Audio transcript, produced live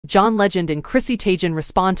John Legend and Chrissy Teigen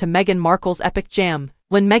respond to Meghan Markle's epic jam.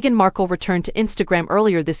 When Meghan Markle returned to Instagram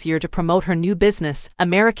earlier this year to promote her new business,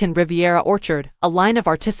 American Riviera Orchard, a line of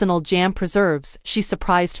artisanal jam preserves, she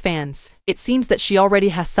surprised fans. It seems that she already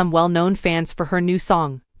has some well-known fans for her new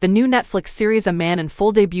song. The new Netflix series A Man in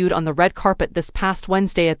Full debuted on the red carpet this past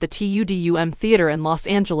Wednesday at the TUDUM Theater in Los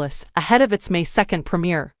Angeles, ahead of its May 2nd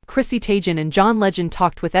premiere. Chrissy Teigen and John Legend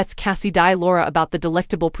talked with ET's Cassie Di Laura about the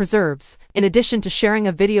delectable preserves. In addition to sharing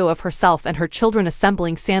a video of herself and her children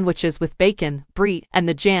assembling sandwiches with bacon, brie, and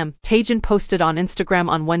the jam, Teigen posted on Instagram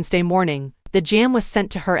on Wednesday morning. The jam was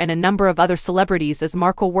sent to her and a number of other celebrities as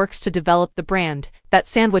Markle works to develop the brand. That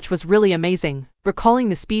sandwich was really amazing. Recalling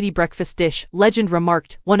the speedy breakfast dish, Legend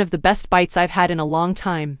remarked, "One of the best bites I've had in a long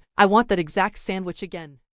time. I want that exact sandwich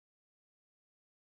again."